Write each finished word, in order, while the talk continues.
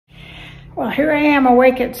Well, here I am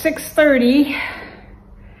awake at 6:30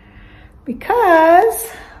 because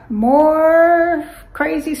more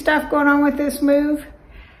crazy stuff going on with this move.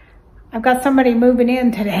 I've got somebody moving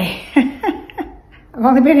in today. I've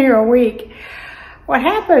only been here a week. What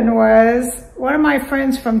happened was one of my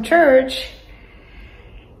friends from church,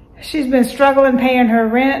 she's been struggling paying her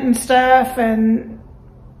rent and stuff, and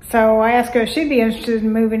so I asked her if she'd be interested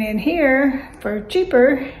in moving in here for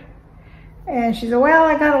cheaper. And she said, well,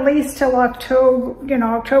 I got a lease till October,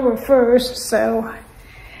 October 1st, so,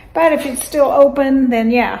 but if it's still open,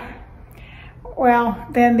 then yeah. Well,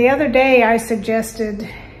 then the other day I suggested,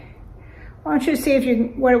 why don't you see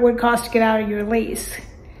what it would cost to get out of your lease?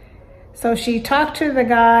 So she talked to the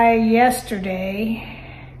guy yesterday,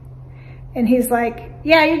 and he's like,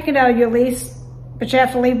 yeah, you can get out of your lease, but you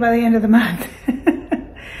have to leave by the end of the month.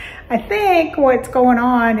 I think what's going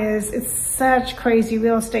on is it's such crazy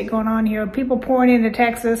real estate going on here. People pouring into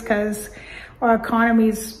Texas because our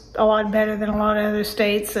economy's a lot better than a lot of other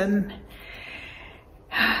states, and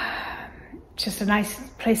just a nice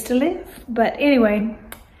place to live. But anyway,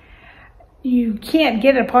 you can't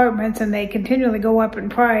get apartments and they continually go up in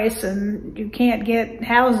price, and you can't get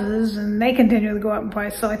houses and they continually go up in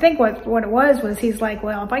price. So I think what it was he's like,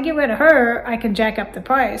 well, if I get rid of her, I can jack up the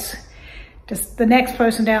price. Just the next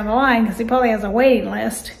person down the line, because he probably has a waiting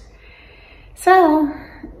list. So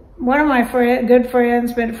one of my good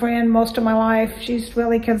friends, been a friend most of my life, she's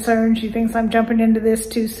really concerned. She thinks I'm jumping into this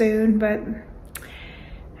too soon, but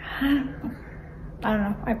I don't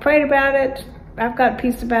know. I prayed about it. I've got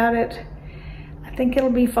peace about it. I think it'll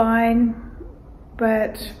be fine,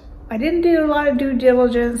 but I didn't do a lot of due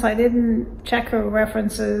diligence. I didn't check her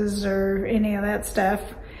references or any of that stuff,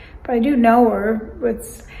 but I do know her.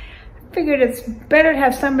 Figured it's better to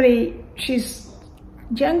have somebody, she's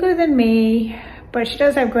younger than me, but she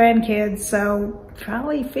does have grandkids, so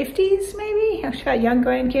probably 50s maybe. She's got young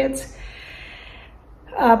grandkids.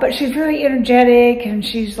 But she's very energetic, and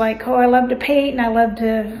she's like, oh, I love to paint and I love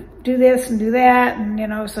to do this and do that.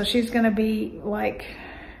 And, so she's going to be like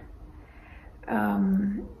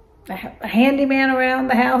a handyman around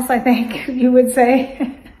the house, I think you would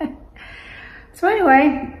say. So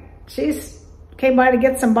anyway, she's came by to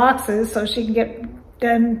get some boxes so she can get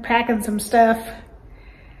done packing some stuff,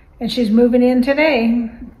 and she's moving in today.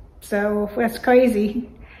 So that's crazy.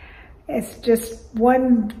 It's just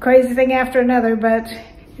one crazy thing after another, but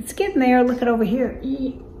it's getting there. Look at over here.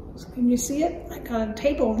 Can you see it? I got a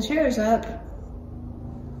table and chairs up,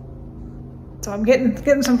 so I'm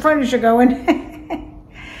getting some furniture going.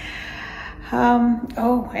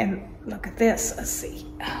 Oh, and look at this. Let's see.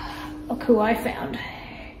 Look who I found.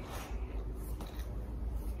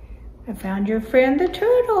 I found your friend the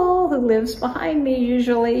turtle, who lives behind me.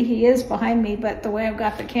 Usually he is behind me, but the way I've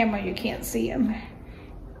got the camera, you can't see him.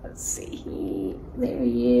 Let's see, there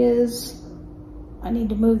he is. I need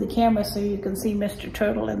to move the camera so you can see Mr.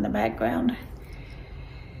 Turtle in the background.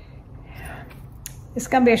 It's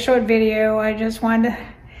gonna be a short video. I just wanted to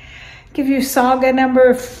give you saga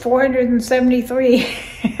number 473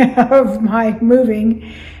 of my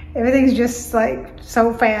moving. Everything's just like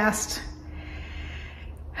so fast.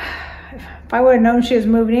 If I would have known she was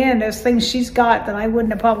moving in, there's things she's got that I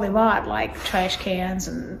wouldn't have probably bought, like trash cans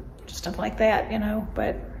and stuff like that,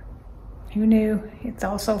 but who knew? It's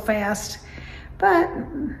all so fast. But,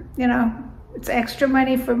 it's extra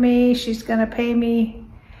money for me. She's gonna pay me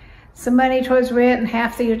some money towards rent and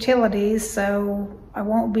half the utilities, so I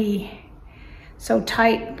won't be so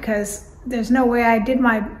tight, because there's no way. I did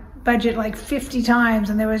my budget like 50 times,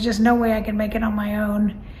 and there was just no way I could make it on my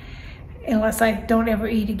own, unless I don't ever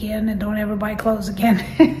eat again and don't ever buy clothes again.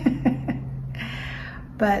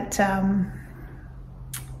 But, so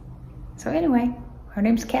anyway, her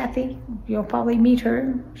name's Kathy. You'll probably meet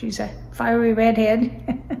her. She's a fiery redhead.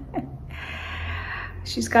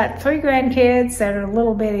 She's got 3 grandkids that are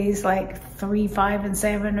little bitties, like 3, 5, and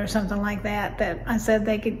 7 or something like that, that I said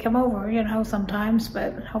they could come over, sometimes,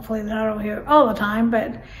 but hopefully they're not over here all the time.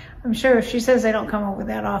 But I'm sure if she says they don't come over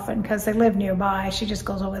that often because they live nearby, she just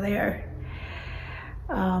goes over there.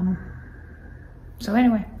 So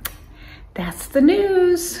anyway, that's the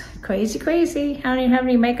news. Crazy, crazy. I don't even have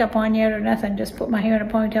any makeup on yet or nothing. Just put my hair in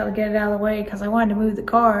a ponytail to get it out of the way, because I wanted to move the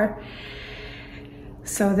car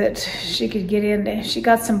so that she could get in there. She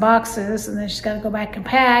got some boxes, and then she's got to go back and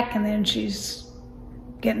pack, and then she's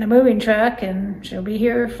getting a moving truck, and she'll be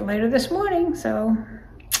here for later this morning. So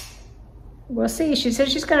we'll see. She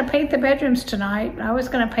said she's going to paint the bedrooms tonight. I was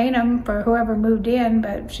going to paint them for whoever moved in,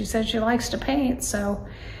 but she said she likes to paint, so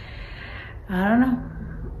I don't know.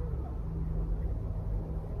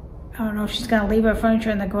 don't know if she's gonna leave her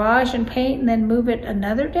furniture in the garage and paint and then move it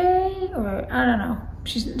another day, or I don't know.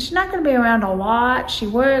 She's not gonna be around a lot. She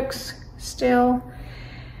works still.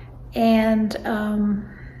 And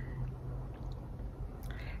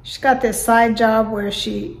she's got this side job where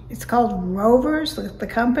it's called Rovers, the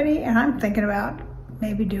company, and I'm thinking about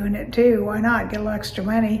maybe doing it too. Why not? Get a little extra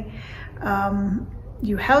money.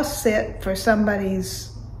 You house sit for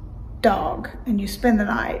somebody's dog and you spend the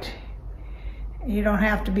night. You don't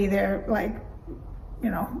have to be there, like, you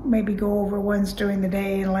know, maybe go over once during the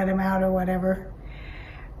day and let him out or whatever.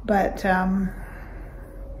 But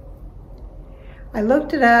I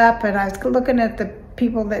looked it up, and I was looking at the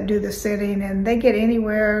people that do the sitting, and they get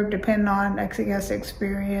anywhere, depending on, I guess,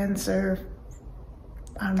 experience, or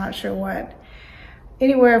I'm not sure what,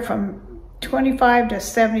 anywhere from $25 to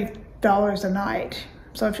 $70 a night.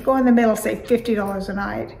 So if you go in the middle, say $50 a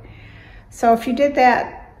night. So if you did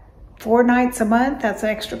that 4 nights a month, that's an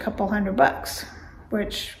extra couple $100,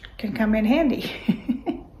 which can come in handy.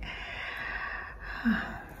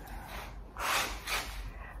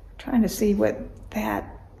 Trying to see what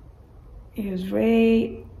that is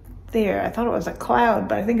right there. I thought it was a cloud,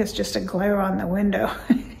 but I think it's just a glare on the window.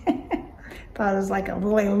 Thought it was like a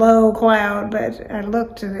really low cloud, but I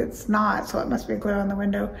looked and it's not, so it must be a glare on the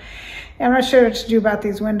window. And I'm not sure what to do about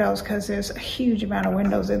these windows because there's a huge amount of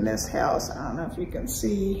windows in this house. I don't know if you can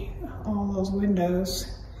see all those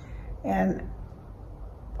windows. And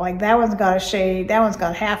like that one's got a shade, that one's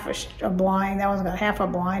got half a blind, that one's got half a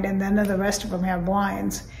blind, and then the rest of them have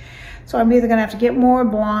blinds. So I'm either gonna have to get more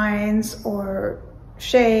blinds or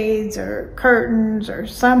shades or curtains or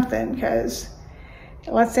something, because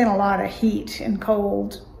it lets in a lot of heat and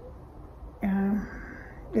cold.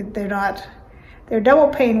 They're double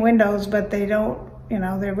pane windows, but they don't, you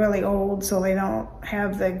know, they're really old, so they don't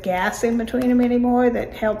have the gas in between them anymore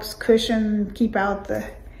that helps cushion, keep out the,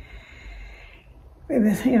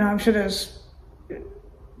 you know, I'm sure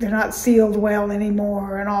they're not sealed well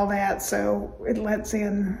anymore and all that, so it lets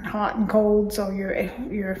in hot and cold. So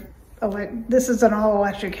this is an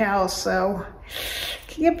all-electric house, so it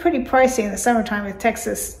can get pretty pricey in the summertime with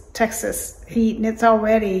Texas heat, and it's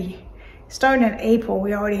already starting in April.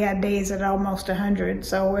 We already had days at almost 100,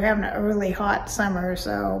 so we're having an early hot summer,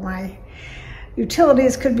 so my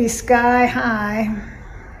utilities could be sky high.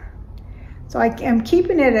 So I am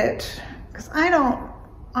keeping it at, because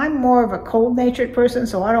I'm more of a cold-natured person,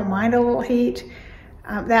 so I don't mind a little heat.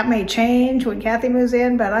 That may change when Kathy moves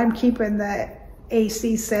in, but I'm keeping the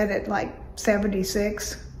AC set at like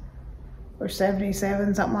 76 or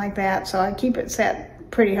 77, something like that. So I keep it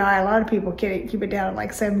set pretty high. A lot of people keep it down at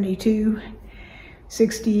like 72,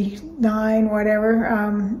 69,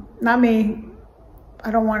 whatever. Not me.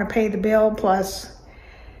 I don't want to pay the bill, plus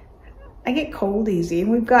I get cold easy,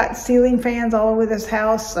 and we've got ceiling fans all over this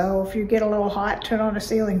house, so if you get a little hot, turn on a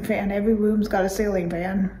ceiling fan. Every room's got a ceiling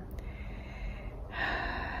fan.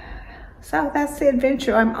 So that's the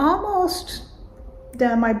adventure. I'm almost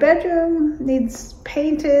done. My bedroom needs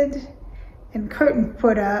painted and curtain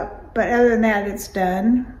put up, but other than that, it's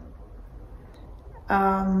done.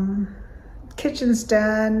 Kitchen's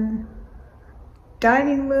done.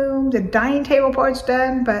 Dining room, the dining table part's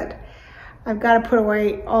done, but I've got to put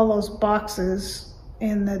away all those boxes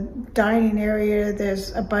in the dining area.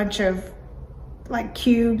 There's a bunch of like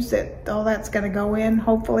cubes that all that's going to go in.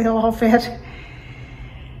 Hopefully it'll all fit,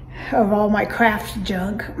 of all my craft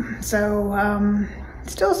junk. So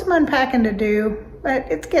still some unpacking to do,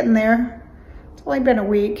 but it's getting there. It's only been a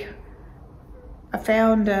week. I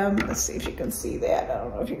found, let's see if you can see that. I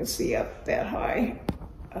don't know if you can see up that high.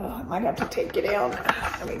 I might have to take you down.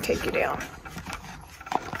 Let me take you down.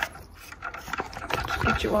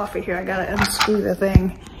 Get you off of here. I gotta unscrew the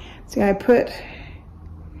thing. See, I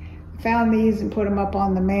found these and put them up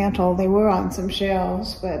on the mantle. They were on some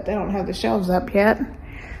shelves, but they don't have the shelves up yet.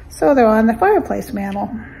 So they're on the fireplace mantle.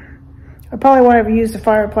 I probably won't ever use the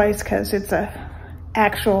fireplace because it's a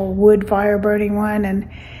actual wood fire burning one, and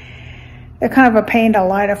they're kind of a pain to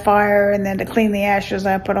light a fire and then to clean the ashes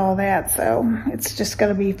up and all that. So it's just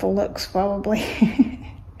gonna be for looks probably.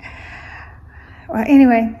 Well,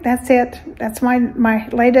 anyway, that's it. That's my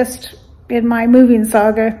latest in my moving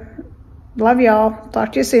saga. Love y'all.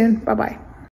 Talk to you soon. Bye-bye.